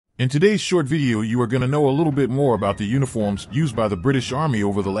In today's short video, you are going to know a little bit more about the uniforms used by the British Army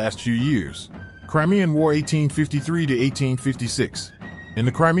over the last few years. Crimean War 1853 to 1856. In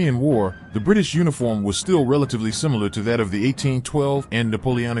the Crimean War, the British uniform was still relatively similar to that of the 1812 and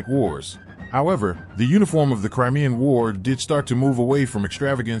Napoleonic Wars. However, the uniform of the Crimean War did start to move away from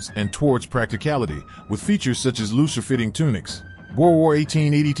extravagance and towards practicality, with features such as looser-fitting tunics. Boer War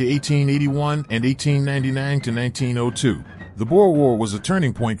 1880 to 1881 and 1899 to 1902. The Boer War was a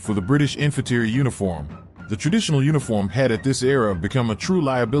turning point for the British infantry uniform. The traditional uniform had at this era become a true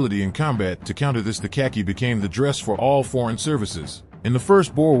liability in combat. To counter this, the khaki became the dress for all foreign services. In the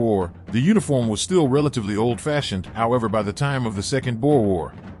First Boer War, the uniform was still relatively old-fashioned. However, by the time of the Second Boer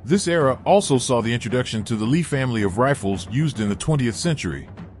War, this era also saw the introduction to the Lee family of rifles used in the 20th century.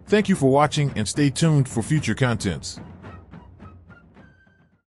 Thank you for watching and stay tuned for future contents.